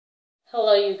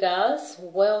Hello you guys,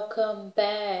 welcome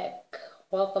back.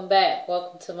 Welcome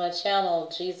to my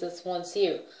channel, Jesus Wants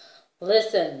You.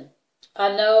 Listen,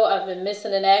 I know I've been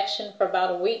missing in action for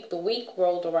about a week. The week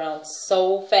rolled around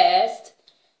so fast.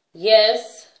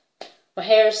 Yes, my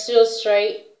hair is still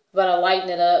straight, but I lighten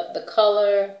it up. The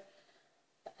color,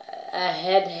 I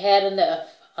had enough.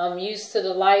 I'm used to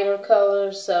the lighter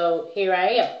color, so here I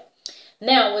am.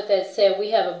 Now, with that said,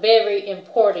 we have a very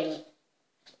important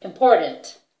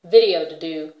video to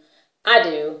do. I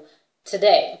do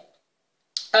today.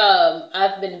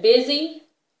 I've been busy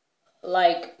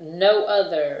like no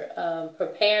other,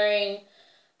 preparing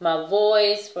my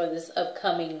voice for this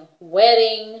upcoming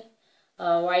wedding.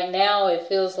 Right now it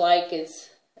feels like it's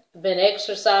been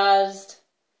exercised.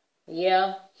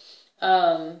 Yeah.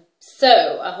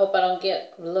 So I hope I don't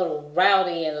get a little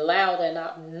rowdy and loud and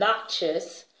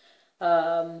obnoxious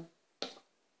in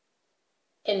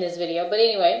this video. But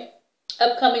anyway,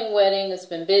 upcoming wedding. It's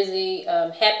been busy.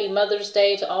 Happy Mother's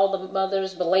Day to all the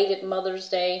mothers. Belated Mother's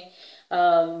Day.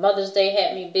 Mother's Day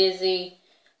had me busy.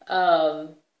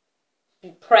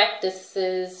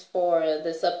 Practices for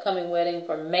this upcoming wedding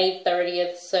for May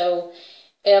 30th. So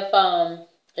if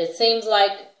it seems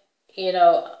like, you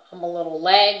know, I'm a little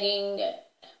lagging,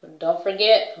 don't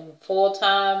forget, I'm a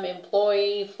full-time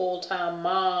employee, full-time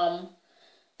mom,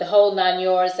 the whole 9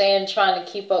 yards, and trying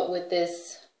to keep up with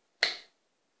this,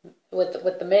 with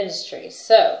the ministry.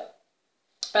 So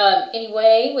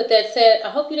anyway, with that said, I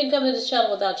hope you didn't come to this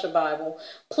channel without your Bible.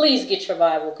 Please get your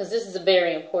Bible, because this is a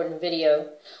very important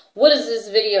video. What is this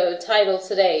video titled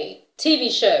today?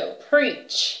 TV show,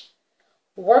 Preach,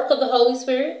 Work of the Holy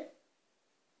Spirit?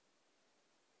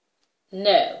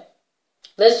 No.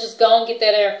 Let's just go and get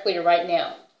that air clear right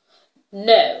now.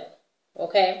 No.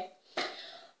 Okay?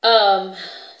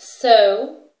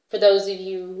 So, for those of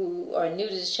you who are new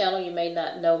to this channel, you may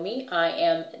not know me. I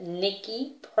am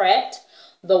Nikki Pratt,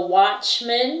 the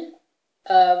watchman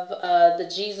of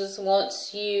the Jesus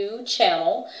Wants You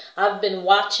channel. I've been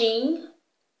watching.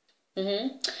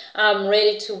 I'm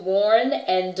ready to warn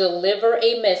and deliver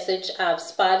a message I've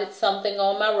spotted something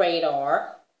on my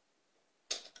radar.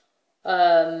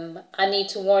 I need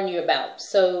to warn you about,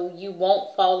 so you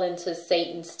won't fall into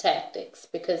Satan's tactics,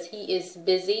 because he is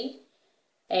busy.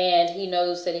 And he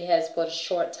knows that he has but a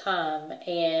short time.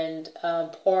 And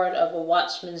part of a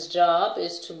watchman's job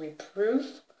is to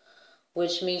reproof,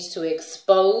 which means to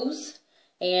expose.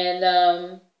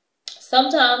 And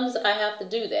sometimes I have to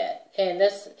do that. And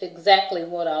that's exactly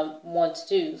what I want to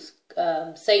do.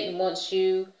 Satan wants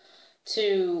you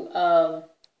to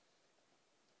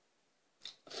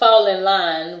fall in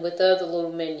line with other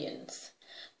little minions.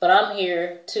 But I'm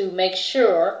here to make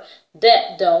sure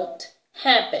that don't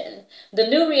happen. The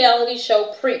new reality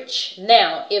show, Preach.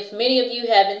 Now, if many of you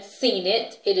haven't seen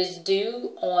it, it is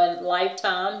due on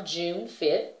Lifetime June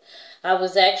 5th. I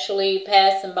was actually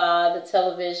passing by the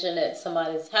television at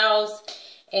somebody's house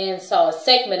and saw a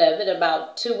segment of it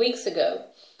about 2 weeks ago.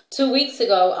 2 weeks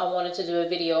ago, I wanted to do a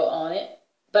video on it,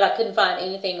 but I couldn't find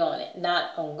anything on it.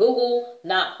 Not on Google,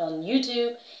 not on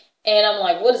YouTube. And I'm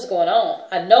like, what is going on?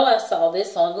 I know I saw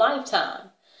this on Lifetime.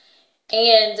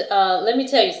 And let me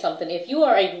tell you something. If you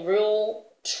are a real,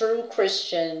 true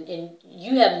Christian and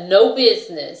you have no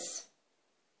business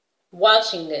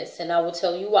watching this, and I will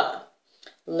tell you why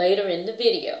later in the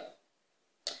video.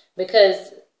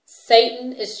 Because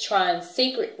Satan is trying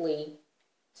secretly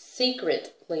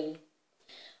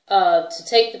to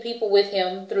take the people with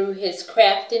him through his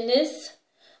craftiness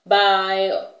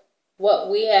by what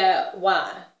we have.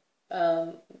 Why?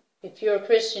 If you're a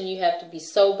Christian, you have to be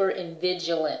sober and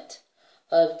vigilant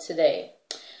of today.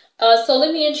 So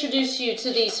let me introduce you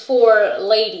to these four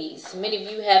ladies. Many of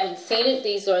you haven't seen it.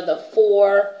 These are the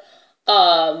four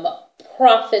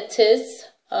prophetess.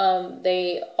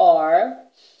 They are.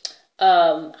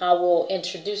 I will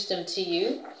introduce them to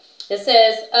you. It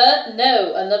says,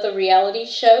 no, another reality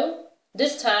show.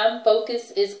 This time,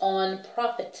 focus is on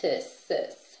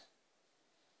prophetesses.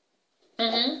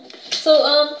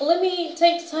 So let me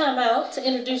take the time out to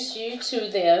introduce you to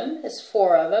them. There's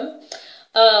four of them.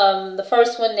 The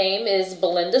first one name is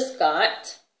Belinda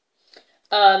Scott.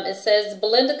 It says,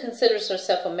 Belinda considers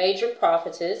herself a major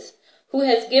prophetess who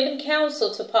has given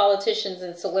counsel to politicians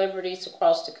and celebrities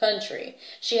across the country.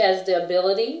 She has the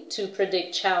ability to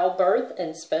predict childbirth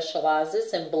and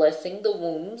specializes in blessing the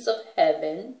wombs of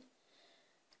heaven,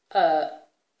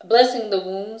 blessing the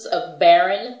wombs of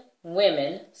barren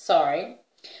women.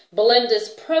 Belinda's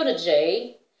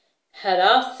protege,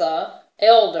 Hadassah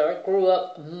Elder, grew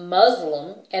up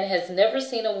Muslim and has never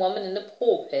seen a woman in the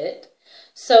pulpit.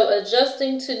 So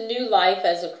adjusting to new life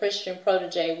as a Christian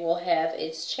protege will have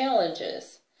its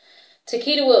challenges.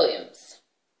 Takeda Williams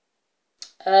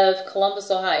of Columbus,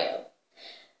 Ohio.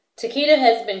 Takeda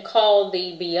has been called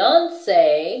the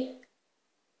Beyonce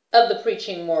of the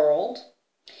preaching world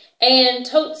and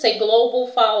totes a global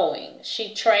following.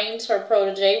 She trains her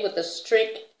protege with a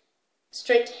strict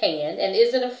hand and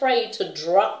isn't afraid to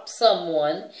drop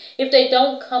someone if they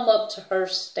don't come up to her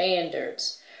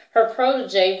standards. Her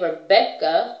protege,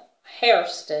 Rebecca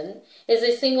Hairston, is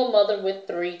a single mother with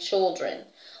 3 children.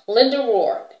 Linda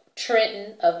Rourke,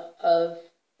 Trenton of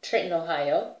Trenton,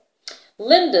 Ohio.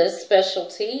 Linda's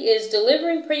specialty is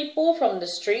delivering people from the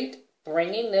street,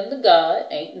 bringing them to God.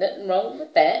 Ain't nothing wrong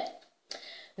with that.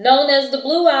 Known as the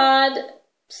Blue-Eyed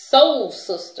Soul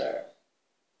Sister.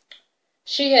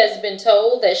 She has been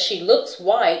told that she looks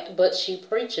white, but she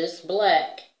preaches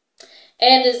black,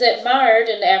 and is admired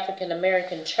in African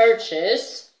American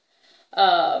churches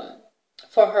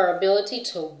for her ability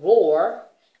to roar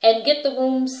and get the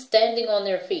room standing on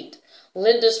their feet.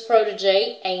 Linda's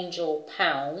protege, Angel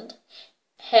Pound,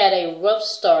 had a rough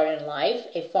start in life,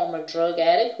 a former drug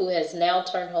addict who has now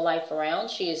turned her life around.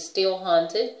 She is still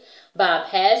haunted by a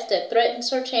past that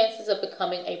threatens her chances of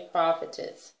becoming a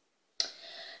prophetess.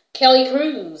 Kelly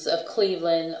Cruz of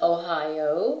Cleveland,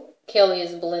 Ohio. Kelly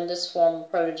is Belinda's former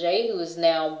protege who is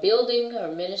now building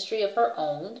her ministry of her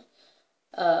own.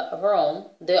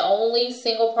 The only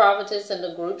single prophetess in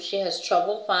the group, she has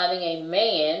trouble finding a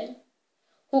man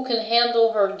who can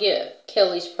handle her gift.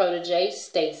 Kelly's protege,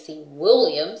 Stacy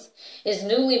Williams, is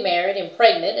newly married and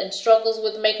pregnant and struggles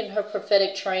with making her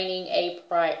prophetic training a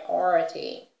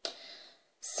priority.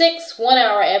 6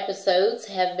 one-hour episodes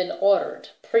have been ordered.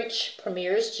 Preach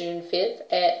premieres June 5th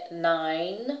at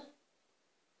 9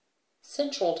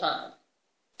 Central Time.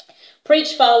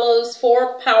 Preach follows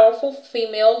 4 powerful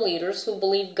female leaders who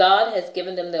believe God has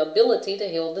given them the ability to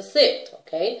heal the sick.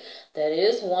 Okay, that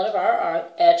is one of our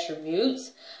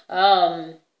attributes.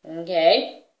 To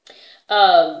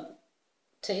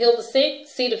heal the sick,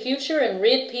 see the future, and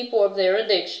rid people of their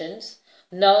addictions.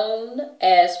 Known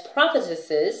as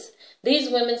prophetesses,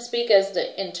 these women speak as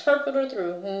the interpreter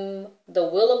through whom the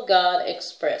will of God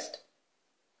expressed.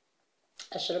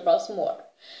 I should have brought some water.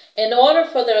 In order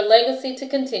for their legacy to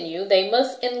continue, they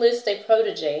must enlist a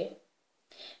protege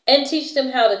and teach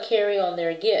them how to carry on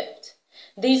their gift.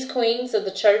 These queens of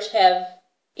the church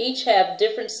each have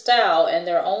different style and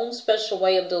their own special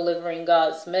way of delivering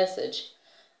God's message.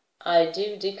 I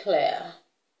do declare.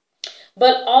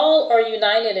 But all are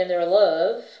united in their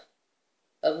love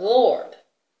of the Lord.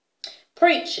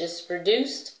 Preach is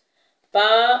produced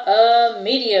by a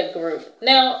media group.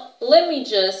 Now, let me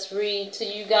just read to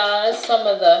you guys some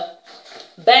of the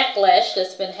backlash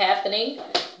that's been happening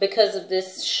because of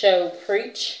this show,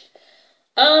 Preach.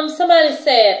 Somebody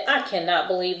said, I cannot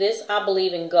believe this. I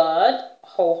believe in God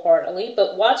wholeheartedly,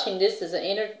 but watching this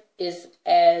is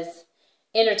as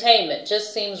entertainment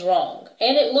just seems wrong,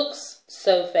 and it looks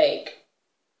so fake.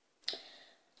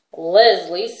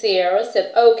 Leslie Sierra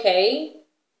said, okay,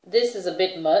 this is a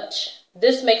bit much.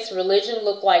 This makes religion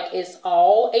look like it's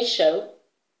all a show.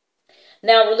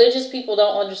 Now, religious people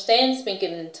don't understand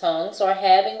speaking in tongues or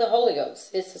having the Holy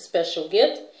Ghost. It's a special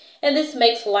gift, and this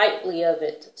makes lightly of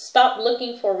it. Stop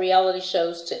looking for reality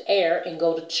shows to air and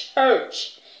go to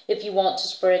church if you want to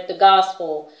spread the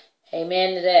gospel.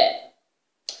 Amen to that.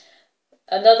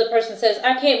 Another person says,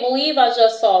 I can't believe I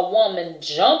just saw a woman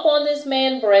jump on this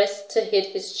man's breast to hit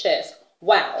his chest.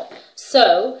 Wow.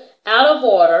 So, out of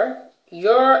order,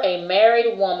 you're a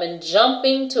married woman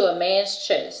jumping to a man's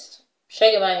chest.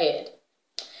 Shaking my head.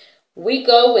 We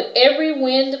go with every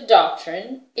wind of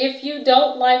doctrine. If you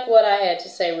don't like what I had to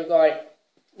say regarding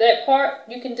that part,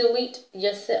 you can delete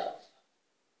yourself.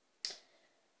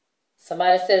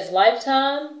 Somebody says,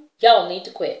 Lifetime, y'all need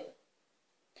to quit.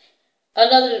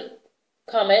 Another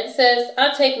comment says,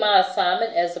 I take my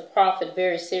assignment as a prophet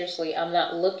very seriously. I'm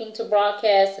not looking to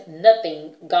broadcast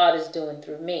nothing God is doing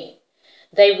through me.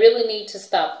 They really need to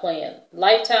stop playing.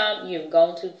 Lifetime, you've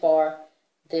gone too far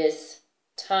this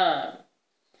time.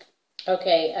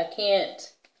 Okay, I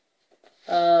can't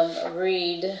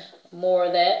read more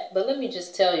of that, but let me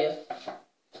just tell you.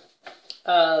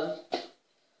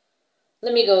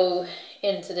 Let me go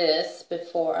into this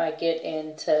before I get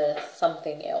into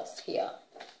something else here.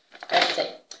 Let's see.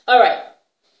 All right.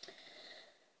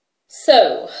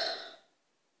 So,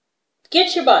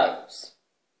 get your Bibles.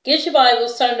 Get your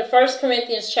Bibles. Turn to 1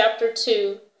 Corinthians chapter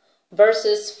 2,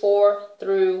 verses 4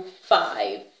 through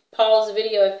 5. Pause the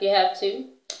video if you have to.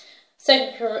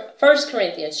 1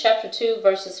 Corinthians chapter 2,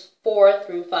 verses 4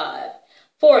 through 5.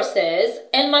 4 says,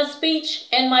 And my speech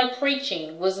and my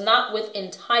preaching was not with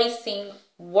enticing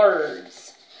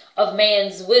words of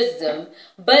man's wisdom,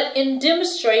 but in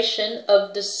demonstration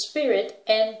of the Spirit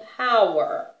and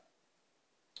power.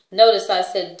 Notice I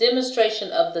said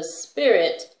demonstration of the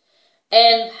Spirit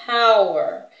and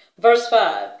power. Verse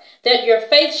 5, that your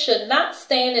faith should not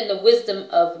stand in the wisdom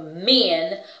of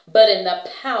men, but in the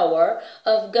power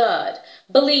of God.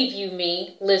 Believe you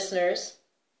me, listeners,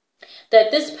 that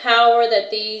this power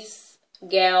that these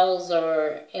gals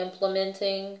are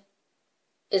implementing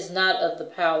is not of the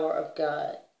power of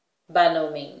God. By no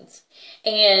means.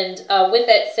 And with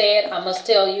that said, I must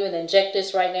tell you and inject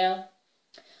this right now.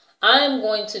 I'm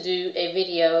going to do a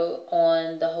video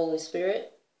on the Holy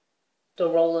Spirit, the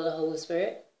role of the Holy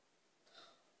Spirit,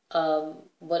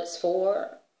 what it's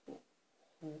for,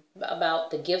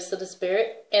 about the gifts of the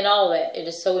Spirit, and all that. It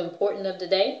is so important of the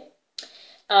day.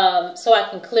 So I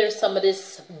can clear some of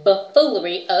this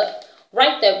buffoonery up.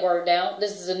 Write that word down.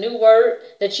 This is a new word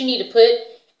that you need to put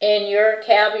in your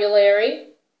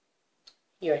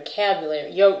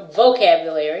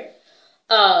vocabulary.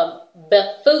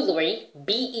 Buffoonery,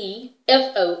 B-E-F-O-O-L-E-R-Y.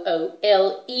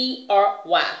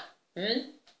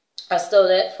 I stole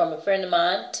that from a friend of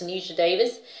mine, Tanisha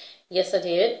Davis. Yes, I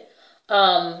did.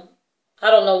 I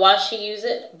don't know why she used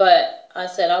it, but I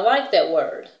said I like that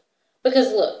word.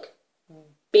 Because look,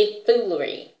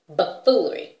 buffoonery,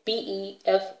 B-E-F-O-O-L-E-R-Y.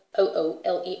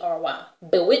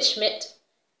 Bewitchment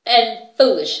and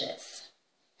foolishness.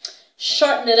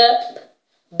 Shorten it up.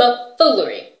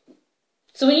 Buffoonery.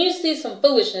 So when you see some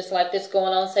foolishness like this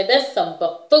going on, say that's some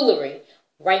buffoonery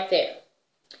right there.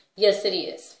 Yes, it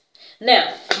is.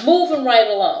 Now, moving right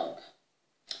along.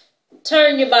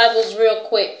 Turn your Bibles real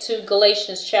quick to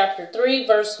Galatians chapter 3,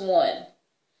 verse 1.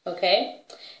 Okay?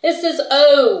 It says,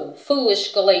 "O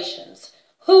foolish Galatians,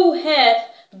 who hath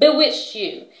bewitched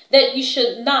you, that you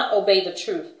should not obey the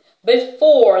truth,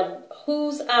 before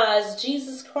whose eyes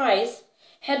Jesus Christ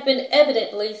had been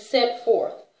evidently set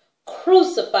forth,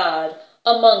 crucified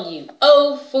among you.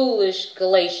 O foolish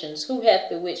Galatians, who hath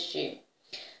bewitched you?"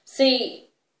 See,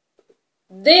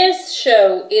 this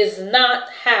show is not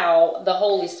how the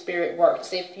Holy Spirit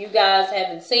works. If you guys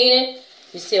haven't seen it,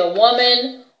 you see a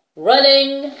woman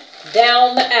running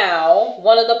down the aisle,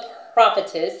 one of the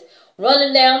prophetess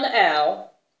running down the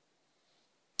aisle,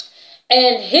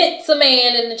 and hits a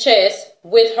man in the chest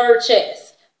with her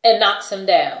chest and knocks him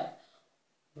down.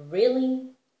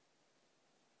 Really?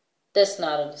 That's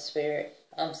not of the Spirit.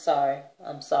 I'm sorry.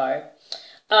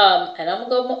 And I'm going to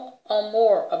go on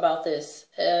more about this.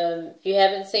 If you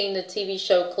haven't seen the TV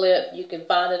show clip, you can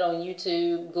find it on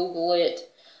YouTube. Google it.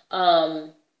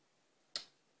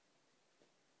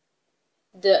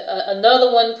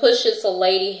 Another one pushes a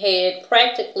lady head,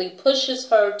 practically pushes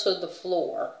her to the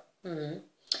floor. And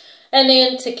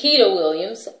then Taquita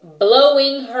Williams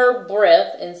blowing her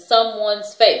breath in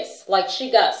someone's face like she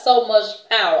got so much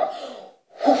power.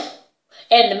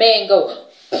 And the man go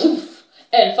poof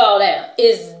and fall down.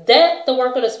 Is that the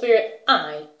work of the Spirit?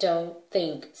 I don't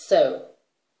think so.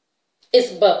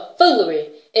 It's buffoonery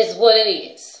is what it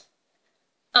is.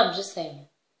 I'm just saying.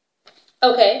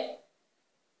 Okay.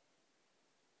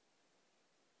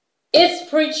 It's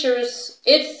preachers.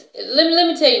 Let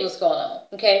me tell you what's going on.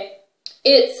 Okay.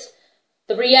 It's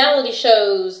the reality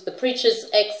shows, the preachers'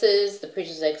 exes, the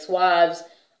preachers' ex-wives,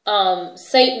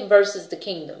 Satan versus the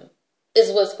kingdom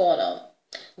is what's going on.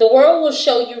 The world will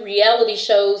show you reality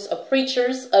shows of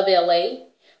preachers of LA,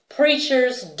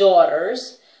 preachers'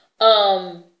 daughters,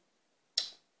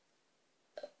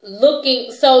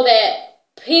 looking so that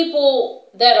people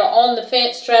that are on the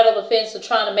fence, straddle the fence, are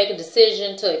trying to make a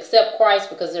decision to accept Christ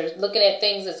because they're looking at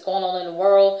things that's going on in the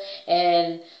world,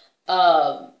 and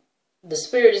the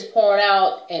Spirit is pouring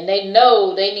out, and they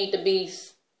know they need to be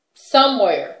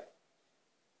somewhere.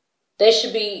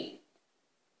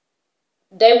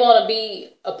 They want to be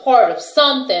a part of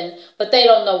something, but they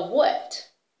don't know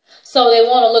what. So they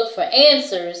want to look for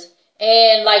answers,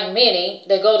 and like many,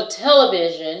 they go to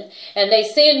television, and they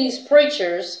send these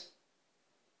preachers,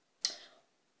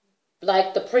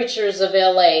 like the preachers of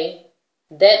LA,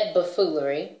 that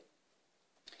buffoonery,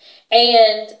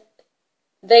 and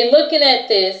they looking at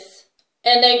this,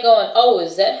 and they're going, oh,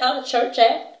 is that how the church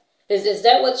act? Is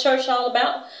that what church all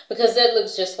about? Because that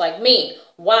looks just like me.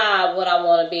 Why would I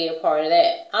want to be a part of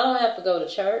that? I don't have to go to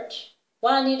church.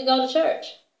 Why I need to go to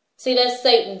church? See, that's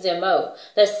Satan's MO.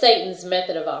 That's Satan's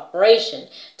method of operation.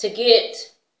 To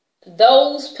get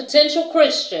those potential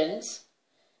Christians,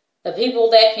 the people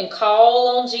that can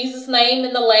call on Jesus' name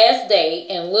in the last day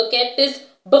and look at this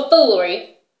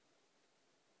buffoonery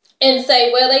and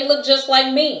say, well, they look just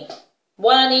like me.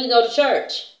 Why I need to go to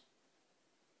church?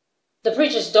 The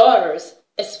preacher's daughters,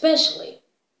 especially.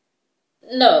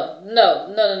 No.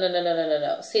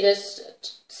 See, there's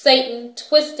Satan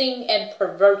twisting and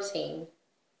perverting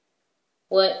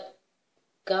what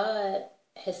God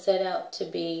has set out to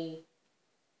be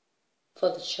for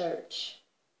the church,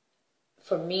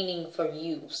 for meaning, for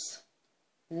use.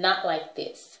 Not like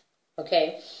this.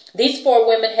 Okay? These four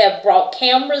women have brought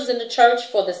cameras in the church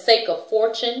for the sake of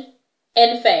fortune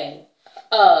and fame.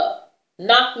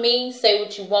 Knock me, say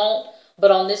what you want,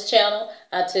 but on this channel,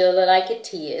 I tell it like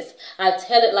it is. I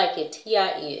tell it like it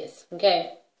is.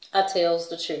 Okay? I tells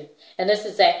the truth. And that's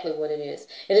exactly what it is.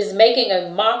 It is making a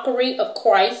mockery of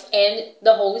Christ and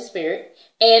the Holy Spirit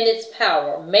and its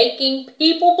power. Making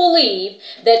people believe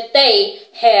that they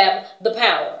have the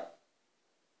power.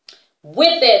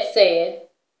 With that said,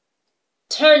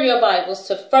 turn your Bibles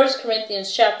to 1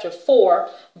 Corinthians chapter 4,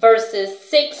 verses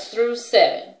 6 through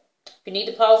 7. If you need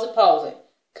to pause it,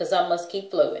 because I must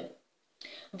keep flowing.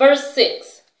 Verse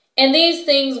 6. And these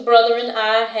things, brethren,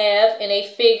 I have in a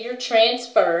figure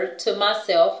transferred to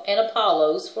myself and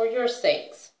Apollos for your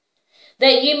sakes,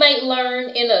 that ye may learn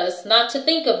in us not to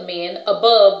think of men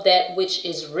above that which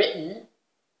is written,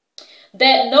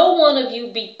 that no one of you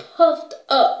be puffed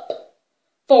up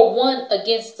for one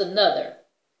against another.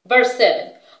 Verse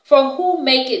 7. For who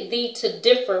maketh thee to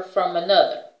differ from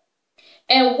another?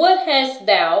 And what hast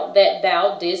thou that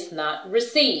thou didst not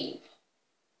receive?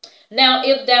 Now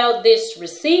if thou didst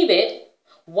receive it,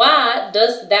 why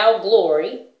dost thou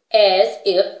glory as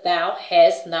if thou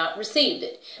hast not received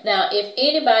it? Now if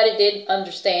anybody didn't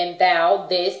understand thou,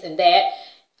 this, and that,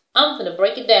 I'm going to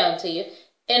break it down to you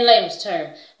in layman's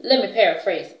term. Let me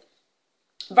paraphrase it.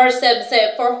 Verse 7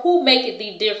 said, for who maketh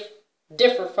thee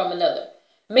differ from another?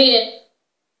 Meaning,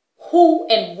 who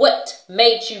and what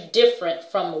made you different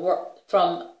from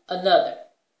another?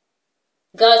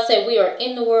 God said we are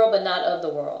in the world but not of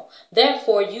the world.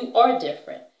 Therefore, you are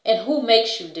different. And who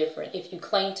makes you different? If you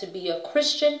claim to be a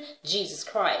Christian, Jesus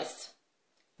Christ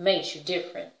made you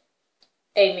different.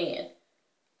 Amen.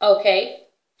 Okay,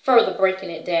 further breaking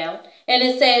it down. And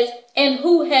it says, and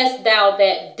who hast thou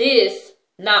that didst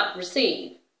not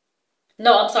receive?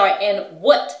 No, I'm sorry. And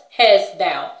what hast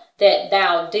thou that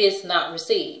thou didst not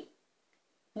receive?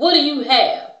 What do you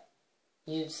have?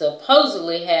 You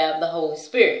supposedly have the Holy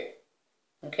Spirit.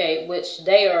 Okay, which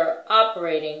they are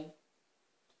operating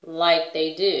like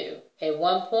they do. At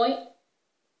one point,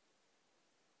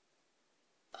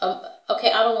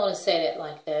 okay, I don't want to say that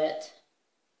like that.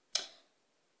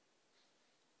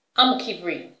 I'm going to keep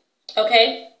reading.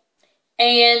 Okay,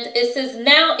 and it says,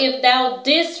 now if thou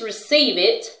didst receive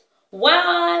it,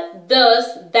 why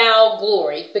dost thou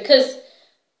glory? Because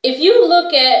if you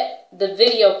look at the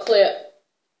video clip,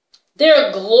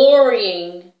 they're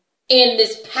glorying in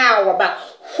this power by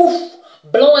whoosh,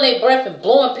 blowing their breath and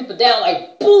blowing people down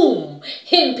like boom,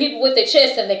 hitting people with their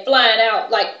chest and they flying out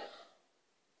like,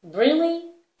 really?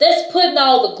 That's putting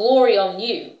all the glory on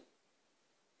you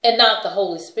and not the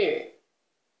Holy Spirit.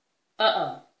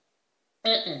 And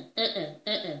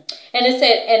it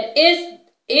said, and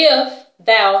if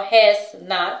thou hast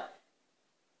not,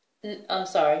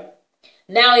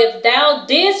 now if thou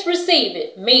didst receive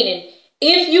it, meaning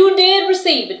if you did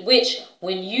receive it, which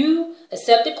when you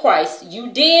accepted Christ,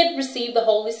 you did receive the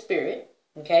Holy Spirit,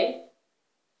 okay?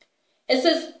 It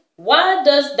says, why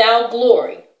dost thou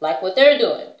glory? Like what they're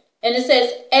doing. And it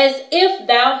says, as if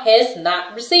thou hast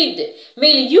not received it.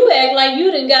 Meaning you act like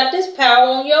you done got this power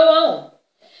on your own.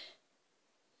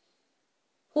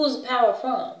 Who's the power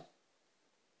from?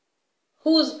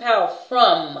 Who's the power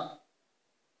from?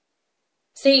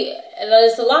 See,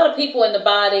 there's a lot of people in the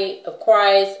body of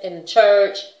Christ, in the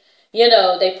church, you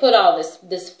know, they put all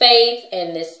this faith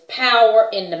and this power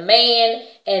in the man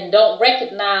and don't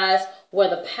recognize where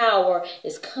the power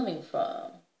is coming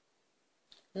from.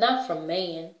 Not from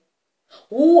man.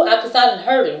 Ooh, because I done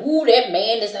heard it. Ooh, that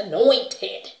man is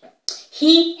anointed.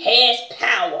 He has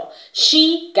power.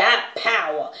 She got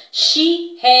power.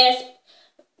 She has...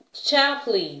 Child,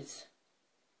 please.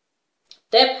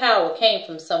 That power came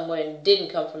from somewhere and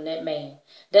didn't come from that man.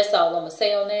 That's all I'm going to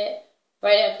say on that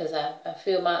right now, because I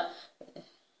feel my...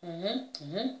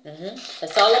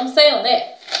 That's all I'm going to say on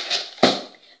that.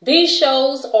 These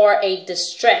shows are a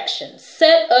distraction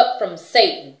set up from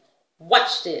Satan.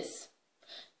 Watch this.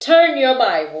 Turn your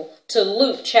Bible to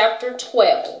Luke chapter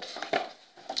 12.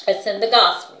 It's in the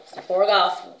Gospels, the 4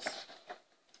 Gospels.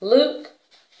 Luke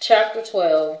chapter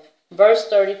 12, verse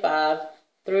 35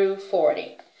 through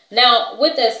 40. Now,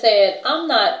 with that said, I'm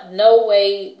not no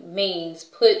way means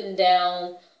putting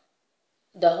down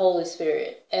the Holy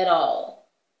Spirit at all.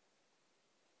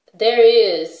 There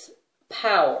is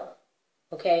power,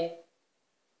 okay?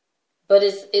 But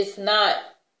it's not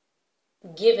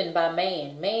given by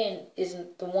man. Man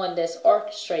isn't the one that's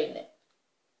orchestrating it.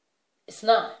 It's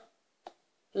not.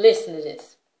 Listen to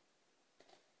this.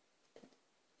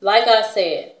 Like I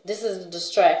said, this is a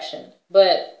distraction.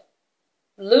 But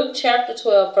Luke chapter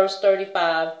 12, verse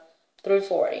 35 through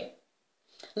 40.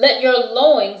 Let your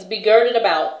loins be girded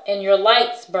about, and your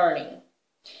lights burning.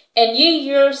 And ye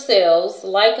yourselves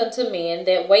like unto men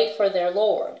that wait for their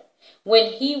Lord,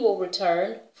 when he will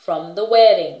return from the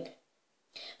wedding,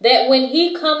 that when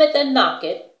he cometh and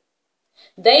knocketh,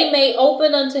 they may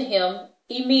open unto him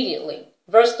immediately.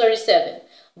 Verse 37.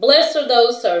 Blessed are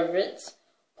those servants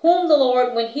whom the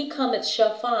Lord, when he cometh,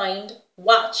 shall find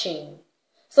watching.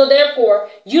 So therefore,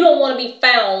 you don't want to be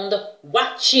found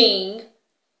watching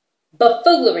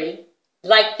buffoonery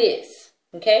like this.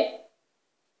 Okay?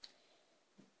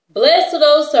 Blessed are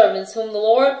those servants whom the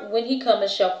Lord, when he cometh,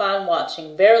 shall find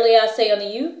watching. Verily I say unto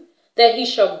you, that he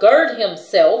shall gird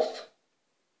himself,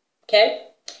 okay,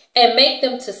 and make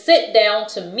them to sit down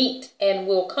to meat, and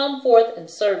will come forth and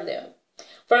serve them.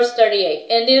 Verse 38.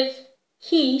 And if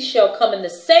he shall come in the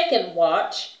second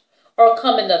watch, or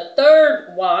come in the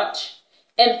third watch,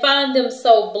 and find them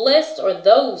so, blessed are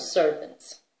those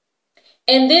servants.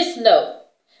 And this know,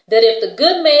 that if the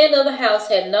good man of the house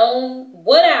had known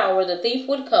what hour the thief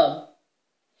would come,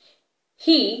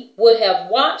 he would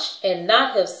have watched and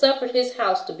not have suffered his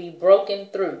house to be broken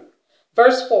through.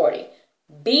 Verse 40.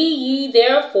 Be ye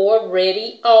therefore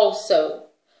ready also,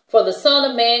 for the Son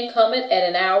of Man cometh at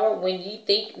an hour when ye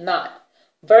think not.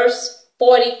 Verse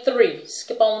 43.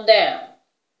 Skip on down.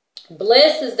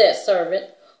 Blessed is that servant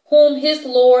whom his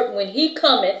Lord, when he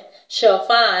cometh, shall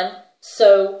find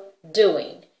so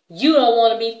doing. You don't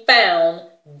want to be found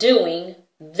doing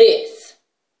this.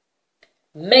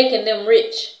 Making them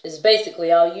rich is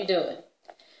basically all you doing.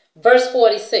 Verse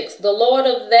 46. The Lord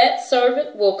of that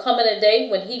servant will come in a day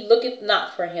when he looketh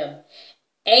not for him,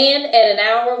 and at an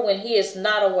hour when he is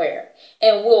not aware,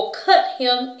 and will cut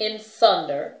him in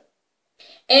sunder,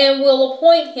 and will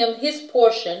appoint him his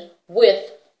portion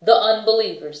with the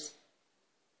unbelievers.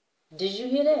 Did you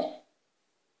hear that?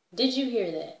 Did you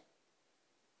hear that?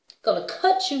 Gonna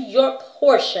cut you your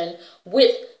portion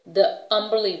with the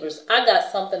unbelievers. I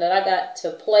got something that I got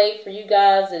to play for you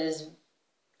guys that is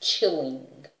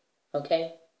chilling.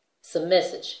 Okay? It's a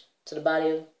message to the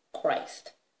body of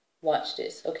Christ. Watch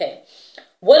this. Okay.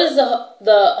 What is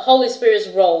the Holy Spirit's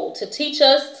role? To teach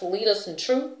us, to lead us in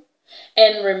truth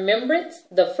and remembrance.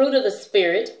 The fruit of the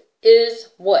Spirit is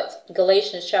what?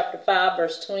 Galatians chapter 5,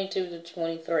 verse 22 to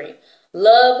 23.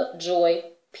 Love, joy,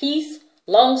 peace,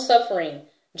 long-suffering,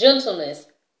 gentleness,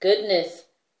 goodness,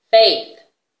 faith,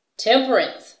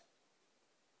 temperance.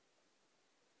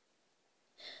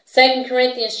 2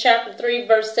 Corinthians chapter 3,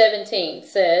 verse 17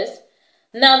 says,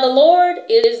 Now the Lord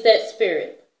is that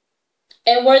Spirit,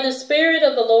 and where the Spirit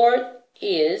of the Lord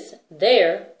is,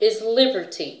 there is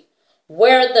liberty.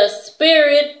 Where the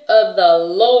Spirit of the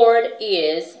Lord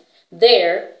is,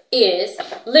 there is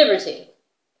liberty.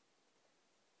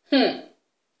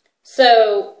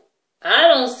 So, I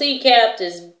don't see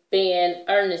captives being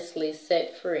earnestly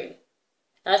set free.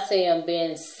 I see them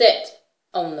being set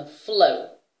on the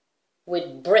floor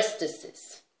with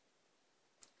breastises.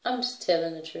 I'm just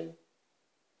telling the truth.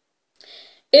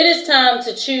 It is time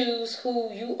to choose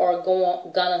who you are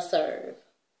gonna serve.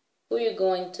 Who you're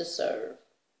going to serve.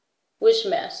 Which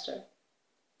master?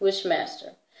 Which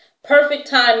master? Perfect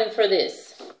timing for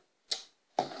this.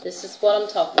 This is what I'm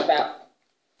talking about.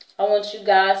 I want you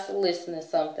guys to listen to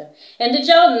something. And did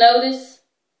y'all notice,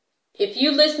 if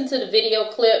you listen to the video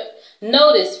clip,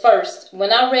 notice first,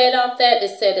 when I read off that,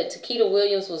 it said that Takeda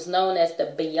Williams was known as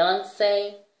the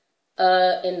Beyonce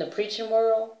in the preaching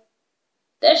world.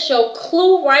 That's your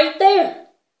clue right there.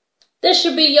 That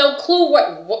should be your clue.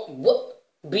 What?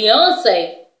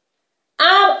 Beyonce?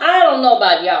 I don't know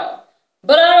about y'all,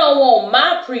 but I don't want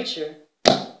my preacher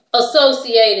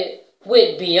associated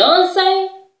with Beyonce.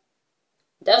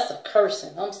 That's a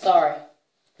cursing. I'm sorry.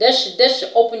 That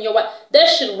should open your eyes. That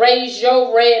should raise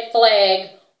your red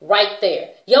flag right there.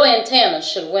 Your antenna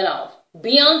should went off.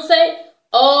 Beyonce?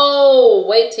 Oh,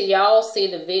 wait till y'all see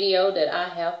the video that I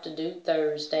have to do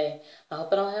Thursday. I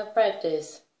hope I don't have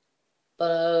practice.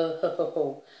 But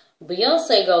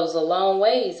Beyonce goes a long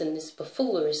ways in this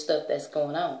buffoonery stuff that's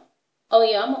going on. Oh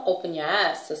yeah, I'm going to open your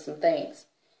eyes to some things.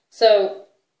 So,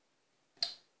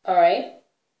 all right.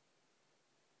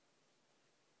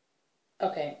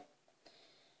 Okay.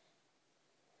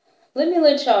 Let me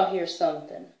let y'all hear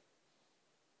something.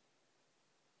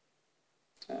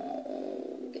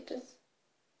 Get this.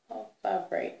 I'll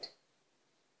vibrate.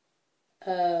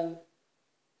 And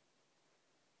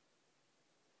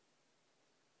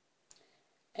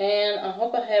And I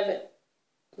hope I have it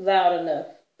loud enough.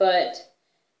 But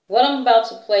what I'm about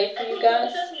to play for you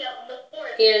guys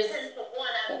is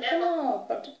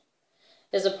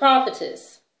a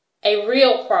prophetess. A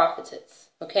real prophetess.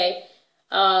 Okay?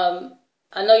 I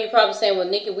know you're probably saying, well,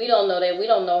 Nikki, we don't know that. We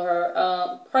don't know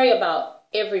her. Pray about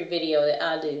every video that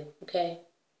I do. Okay?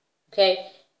 Okay?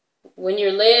 When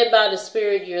you're led by the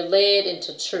Spirit, you're led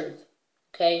into truth.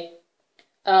 Okay?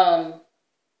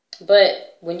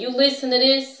 But when you listen to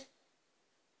this,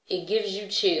 it gives you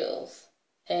chills.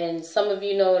 And some of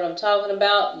you know what I'm talking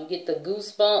about. You get the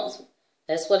goosebumps.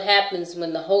 That's what happens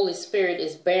when the Holy Spirit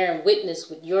is bearing witness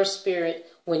with your spirit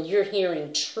when you're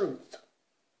hearing truth.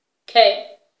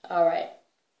 Okay? All right.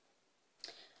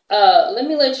 Let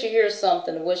me let you hear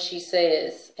something of what she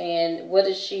says. And what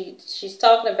is she's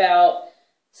talking about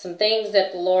some things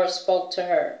that the Lord spoke to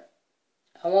her.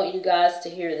 I want you guys to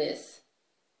hear this.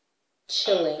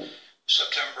 Chilling.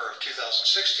 September of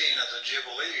 2016 at the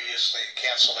Jubilee is the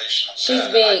cancellation of She's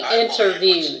debt. being I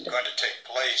interviewed. What's going to take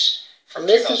place from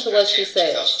Listen to what she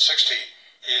says. 2016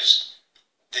 is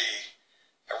the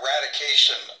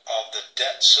eradication of the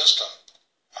debt system.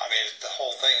 I mean, the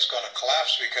whole thing's going to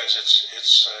collapse because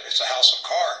it's a house of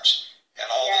cards, and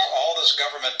all this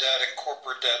government debt and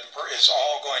corporate debt is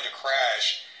all going to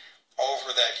crash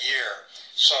over that year.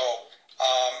 So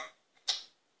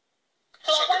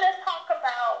I want to talk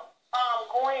about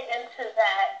going into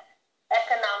that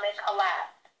economic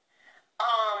collapse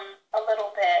a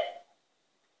little bit,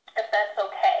 if that's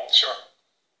okay. Sure.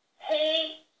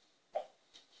 In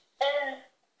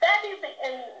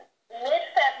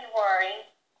mid-February,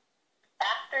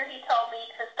 after he told me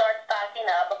to start stocking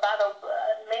up,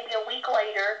 maybe a week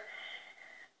later,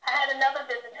 I had another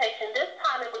visitation. This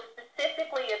time it was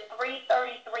specifically at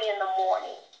 3:33 in the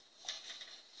morning.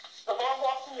 The Lord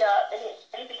woke me up and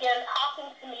he began talking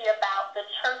to me about the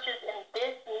churches in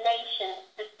this nation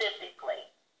specifically.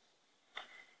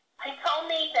 He told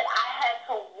me that I had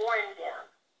to warn them.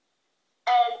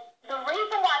 And the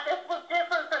reason why this was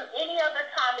different from any other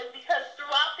time is because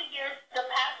throughout the years, the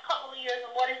past couple of years,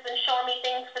 the Lord has been showing me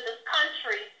things for this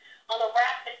country on a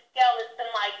rapid scale. It's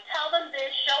been like, tell them this,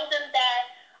 show them that,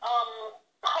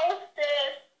 post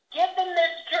this, give them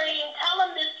this dream, tell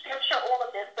them this scripture, all of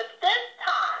this. But this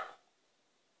time,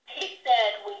 he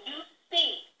said, when you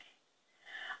speak,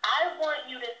 I want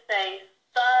you to say,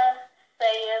 thus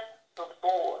saith the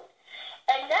Lord.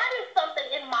 And that is something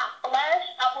in my flesh,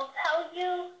 I will tell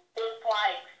you, is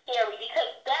like scary,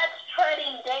 because that's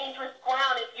treading dangerous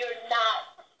ground if you're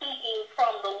not speaking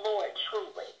from the Lord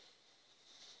truly.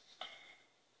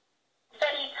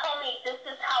 But he told me, this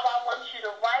is how I want you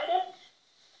to write it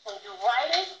when you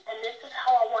write it, and this is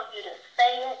how I want you to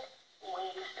say it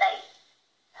when you say it.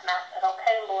 And I said,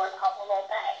 okay, Lord, I will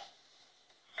obey.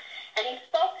 And he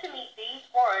spoke to me these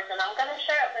words, and I'm going to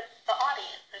share it with the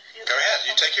audience. Go ahead,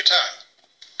 you take your time.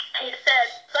 He said,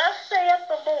 thus saith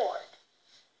the Lord,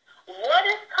 what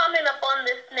is coming upon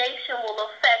this nation will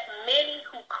affect many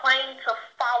who claim to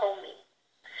follow me.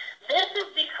 This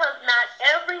is because not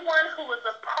everyone who is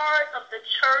a part of the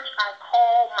church I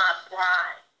call my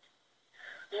bride.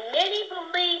 Many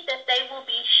believe that they will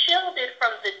be shielded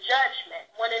from the judgment,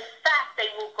 when in fact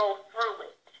they will go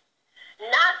through it.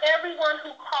 Not everyone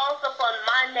who calls upon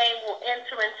my name will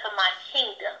enter into my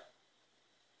kingdom.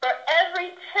 For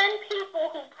every 10 people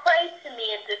who pray to me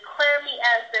and declare me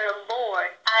as their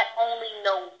Lord, I only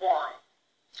know one.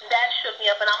 That shook me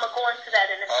up, and I'm going to go into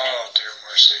that in a second. Oh, dear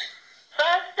mercy.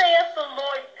 Thus saith the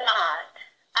Lord God,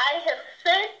 I have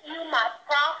sent you my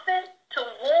prophet to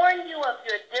warn you of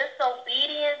your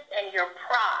disobedience and your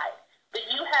pride, but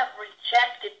you have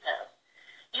rejected them.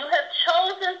 You have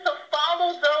chosen to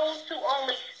follow those who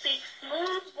only speak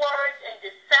smooth words and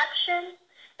deception,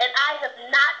 and I have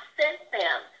not sent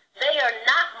them. They are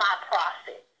not my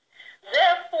prophets.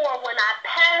 Therefore, when I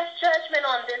pass judgment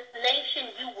on this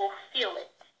nation, you will feel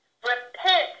it.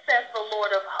 Repent, says the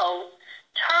Lord of hosts.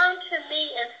 Turn to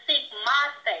me and seek my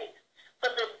face,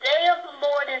 for the day of the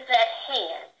Lord is at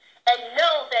hand. And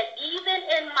know that even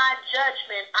in my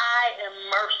judgment, I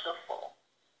am merciful.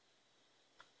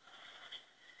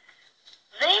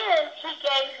 Then he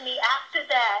gave me, after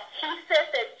that, he said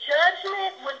that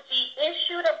judgment would be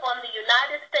issued upon the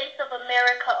United States of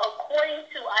America according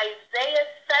to Isaiah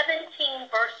 17,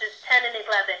 verses 10 and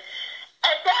 11.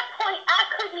 At that point, I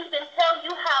couldn't even tell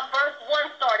you how verse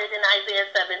 1 started in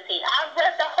Isaiah 17. I've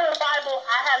read the whole Bible.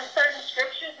 I have certain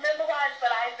scriptures memorized,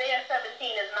 but Isaiah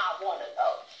 17 is not one of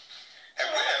those.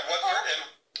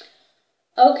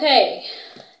 Okay,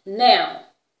 now,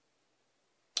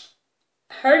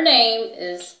 her name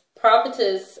is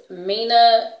Prophetess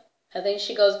Mina. I think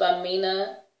she goes by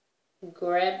Mina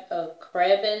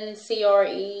Crebin,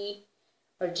 C-R-E,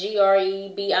 or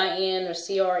G-R-E-B-I-N, or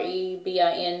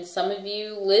C-R-E-B-I-N. Some of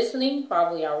you listening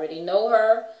probably already know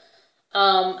her.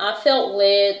 I felt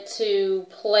led to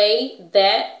play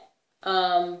that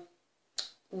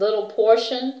little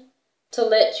portion to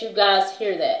let you guys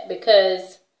hear that,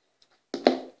 because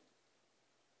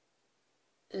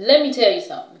let me tell you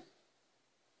something.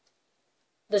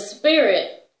 The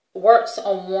Spirit works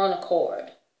on one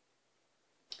accord.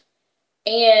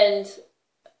 And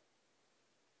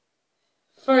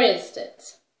for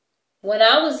instance, when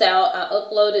I was out, I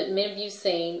uploaded, many of you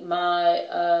seen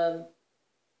my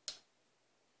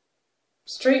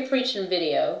street preaching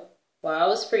video while I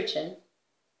was preaching.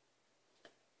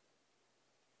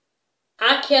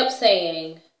 I kept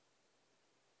saying,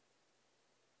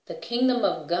 the kingdom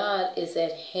of God is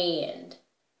at hand.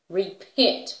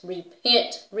 Repent,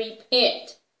 repent,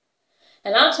 repent.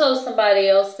 And I told somebody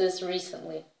else this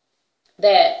recently,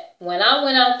 that when I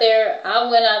went out there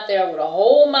with a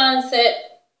whole mindset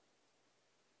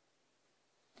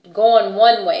going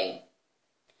one way.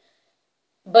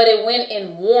 But it went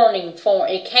in warning form.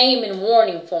 It came in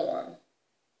warning form.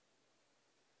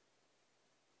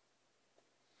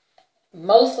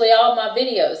 Mostly all my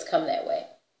videos come that way.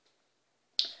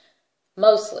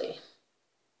 Mostly.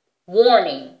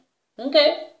 Warning.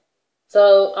 Okay.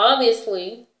 So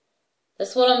obviously,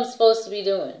 that's what I'm supposed to be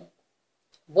doing.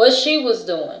 What she was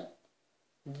doing,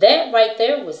 that right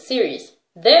there was serious.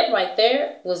 That right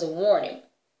there was a warning.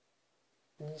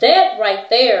 That right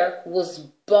there was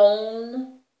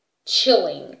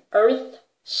bone-chilling,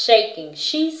 earth-shaking.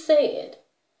 She said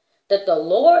that the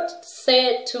Lord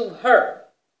said to her,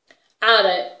 out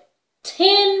of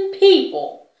 10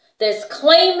 people that's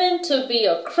claiming to be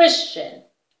a Christian,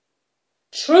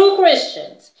 true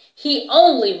Christians, he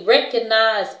only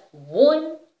recognized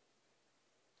one.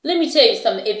 Let me tell you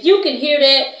something. If you can hear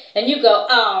that and you go,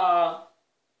 ah,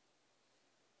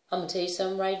 I'm going to tell you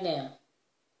something right now.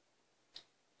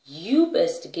 You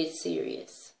best to get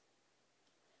serious.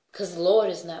 Because the Lord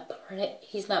is not,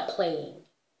 he's not playing.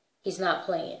 He's not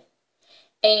playing.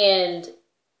 And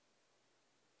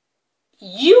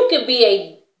you could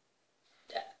be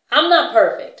I'm not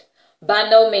perfect. By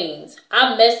no means.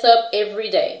 I mess up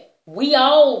every day. We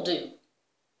all do.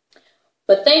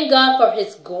 But thank God for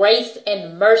his grace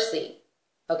and mercy.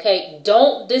 Okay,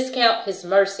 don't discount his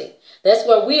mercy. That's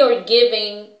where we are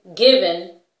given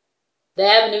the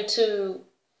avenue to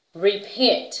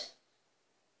repent.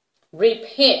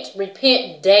 Repent.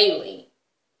 Repent daily.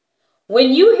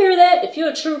 When you hear that, if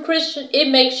you're a true Christian, it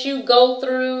makes you go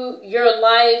through your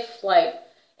life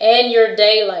and your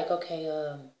day okay,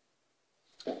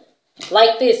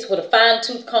 like this with a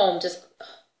fine-tooth comb. Just,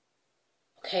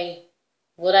 okay,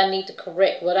 what I need to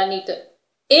correct,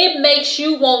 it makes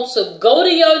you want to go to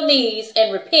your knees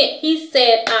and repent. He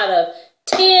said out of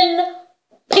 10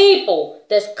 people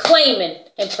that's claiming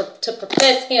and to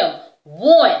profess him,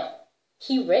 one,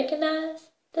 he recognized.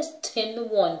 That's 10 to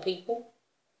 1, people.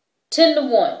 10 to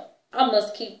 1. I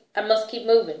must keep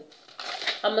moving.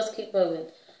 I must keep moving.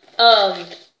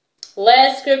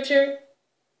 Last scripture.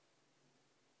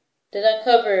 Did I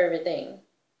cover everything?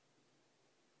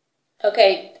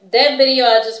 Okay, that video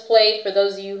I just played, for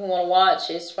those of you who want to watch,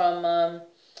 is from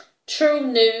True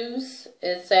News.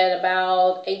 It's at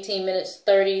about 18 minutes,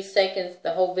 30 seconds.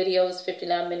 The whole video is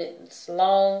 59 minutes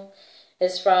long.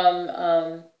 It's from,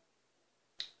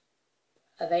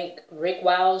 I think, Rick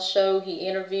Wild's show. He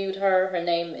interviewed her. Her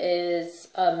name is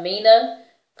Mina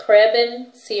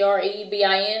Crebin,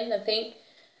 C-R-E-B-I-N, I think.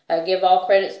 I give all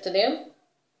credits to them.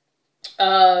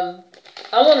 I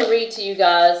want to read to you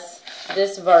guys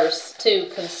this verse too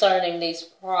concerning these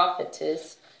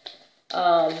prophetess.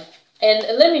 And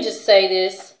let me just say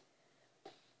this.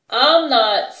 I'm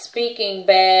not speaking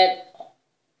bad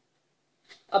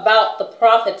about the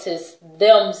prophetess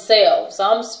themselves.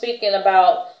 I'm speaking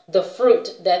about the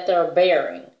fruit that they're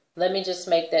bearing. Let me just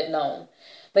make that known.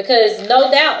 Because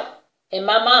no doubt, in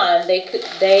my mind,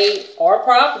 they are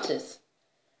prophetess.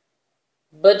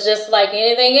 But just like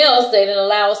anything else, they didn't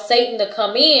allow Satan to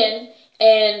come in,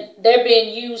 and they're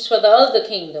being used for the other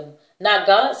kingdom, not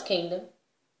God's kingdom.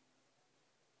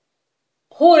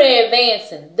 Who are they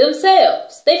advancing?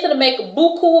 Themselves. They finna make a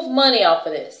buku of money off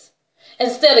of this.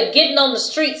 Instead of getting on the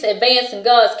streets, advancing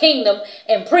God's kingdom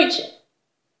and preaching.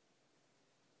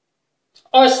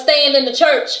 Or staying in the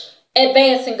church,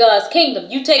 advancing God's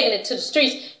kingdom. You taking it to the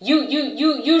streets.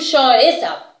 You showing it's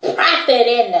a prophet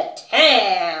in the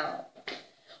town.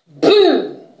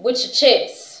 Boom! With your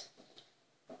chest.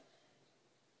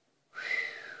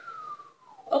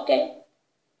 Okay.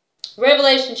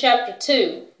 Revelation chapter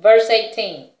 2, verse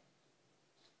 18.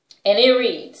 And it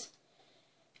reads,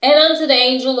 "And unto the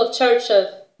angel of church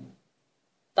of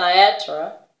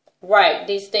Thyatira write,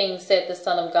 these things said the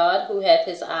Son of God, who hath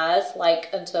his eyes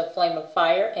like unto a flame of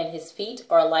fire, and his feet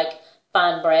are like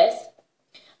fine brass.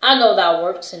 I know thy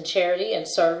works in charity and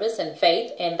service and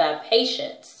faith and thy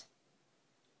patience,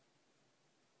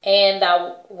 and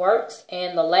thy works,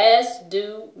 and the last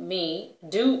to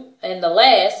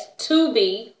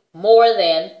be more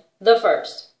than the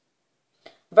first."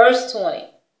 Verse 20,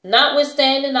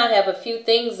 "Notwithstanding, I have a few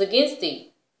things against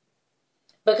thee,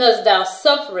 because thou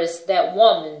sufferest that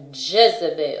woman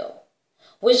Jezebel,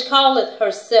 which calleth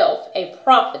herself a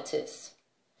prophetess,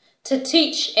 to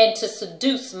teach and to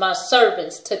seduce my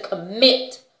servants to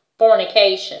commit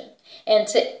fornication, and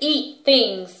to eat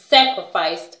things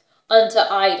sacrificed unto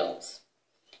idols.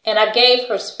 And I gave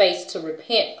her space to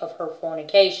repent of her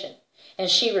fornication, and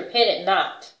she repented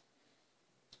not.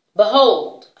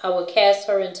 Behold, I will cast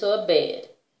her into a bed,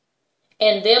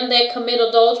 and them that commit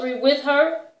adultery with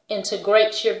her into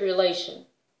great tribulation,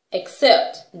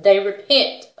 except they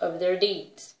repent of their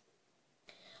deeds.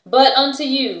 But unto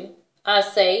you, I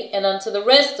say, and unto the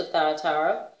rest of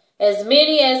Thyatira, as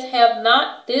many as have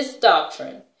not this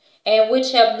doctrine, and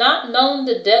which have not known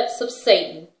the depths of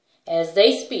Satan, as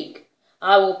they speak,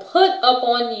 I will put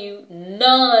upon you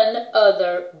none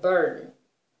other burden,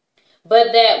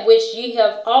 but that which ye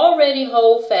have already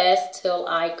hold fast till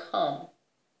I come.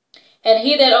 And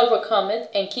he that overcometh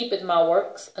and keepeth my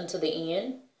works unto the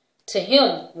end, to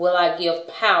him will I give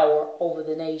power over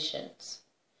the nations.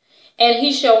 And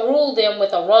he shall rule them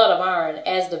with a rod of iron,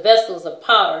 as the vessels of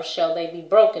potter shall they be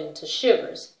broken to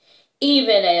shivers,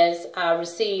 even as I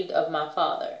received of my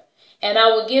Father. And I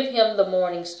will give him the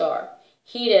morning star.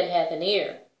 He that hath an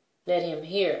ear, let him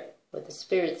hear what the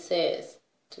Spirit says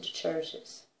to the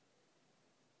churches."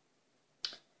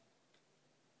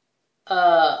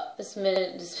 This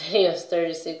video is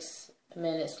 36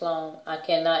 minutes long. I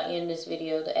cannot end this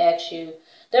video to ask you.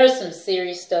 There's some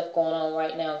serious stuff going on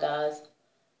right now, guys.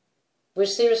 We're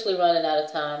seriously running out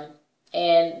of time.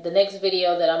 And the next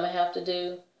video that I'm going to have to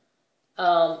do,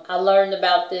 I learned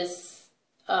about this,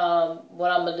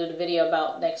 what I'm going to do the video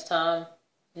about next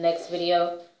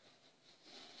video.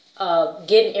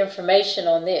 Getting information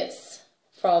on this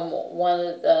from one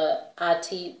of the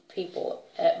IT people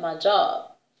at my job.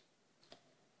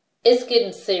 It's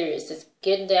getting serious. It's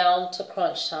getting down to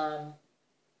crunch time.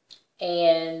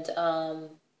 And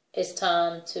it's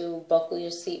time to buckle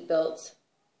your seatbelts,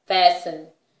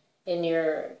 fasten in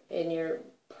your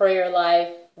prayer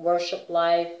life, worship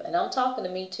life, and I'm talking to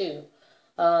me too,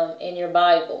 in your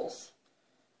Bibles.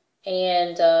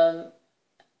 And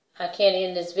I can't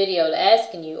end this video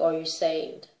asking you, are you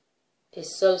saved?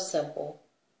 It's so simple.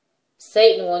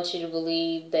 Satan wants you to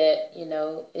believe that,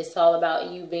 it's all about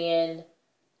you being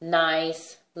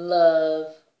nice,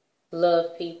 love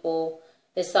people.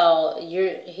 It's all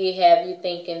he have you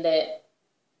thinking that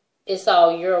it's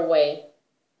all your way.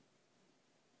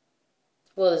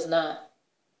 Well, it's not.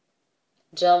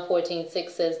 John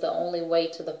 14:6 says the only way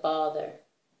to the Father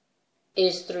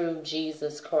is through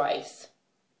Jesus Christ.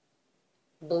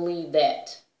 Believe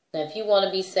that. Now, if you want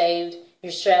to be saved,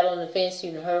 you're straddling the fence,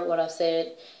 you heard what I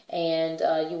said, and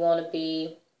you want to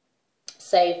be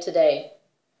saved today,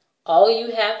 all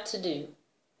you have to do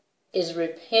is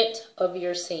repent of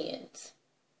your sins.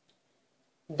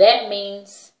 That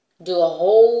means do a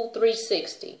whole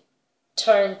 360.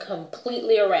 Turn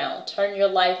completely around. Turn your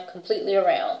life completely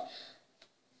around.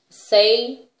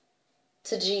 Say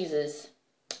to Jesus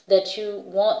that you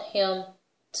want him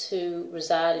to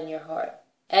reside in your heart.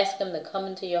 Ask him to come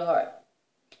into your heart.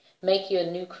 Make you a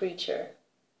new creature.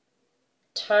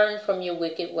 Turn from your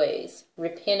wicked ways.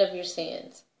 Repent of your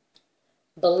sins.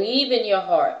 Believe in your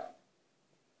heart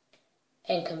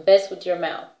and confess with your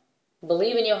mouth.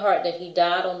 Believe in your heart that he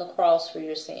died on the cross for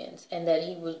your sins and that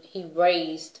he was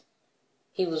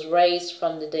raised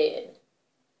from the dead.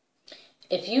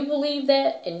 If you believe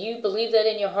that and you believe that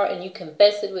in your heart and you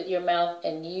confess it with your mouth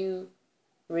and you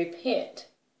repent,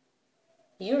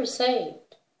 you're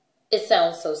saved. It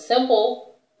sounds so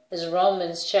simple. It's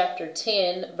Romans chapter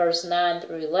 10, verse 9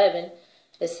 through 11.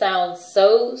 It sounds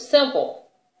so simple.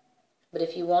 But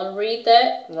if you want to read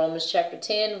that, Romans chapter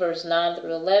 10, verse 9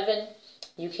 through 11,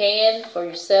 you can for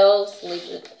yourselves.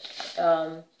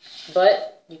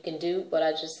 But you can do what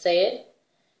I just said.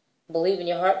 Believe in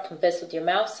your heart, confess with your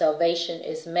mouth, salvation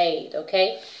is made,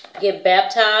 okay? Get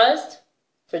baptized,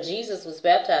 for Jesus was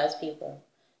baptized, people.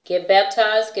 Get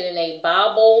baptized, get in a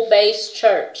Bible-based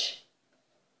church.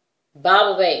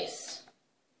 Bible-based,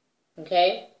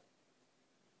 okay?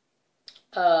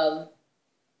 Do I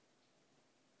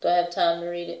have time to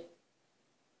read it?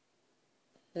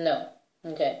 No.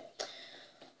 Okay.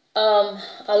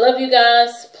 I love you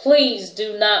guys. Please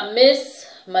do not miss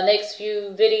my next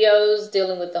few videos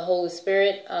dealing with the Holy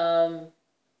Spirit. I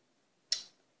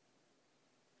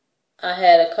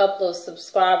had a couple of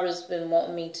subscribers been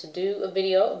wanting me to do a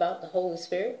video about the Holy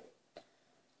Spirit.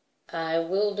 I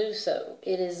will do so.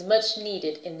 It is much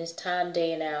needed in this time,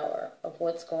 day, and hour of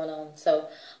what's going on. So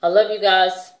I love you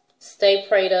guys. Stay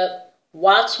prayed up.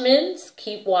 Watchmen,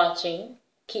 keep watching.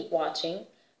 Keep watching.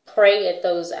 Pray at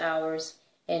those hours.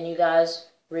 And you guys,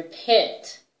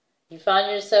 repent. You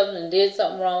find yourself and did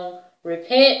something wrong,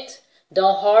 repent.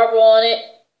 Don't harbor on it.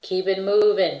 Keep it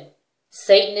moving.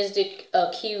 Satan is the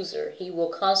accuser. He will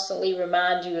constantly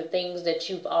remind you of things that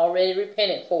you've already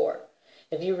repented for.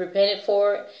 If you repented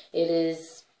for it, it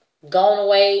is gone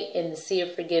away in the sea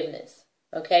of forgiveness.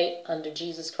 Okay? Under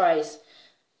Jesus Christ.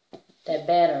 That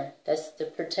banner. That's the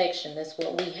protection. That's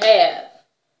what we have.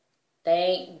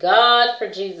 Thank God for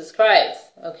Jesus Christ.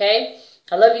 Okay?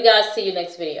 I love you guys. See you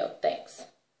next video. Thanks.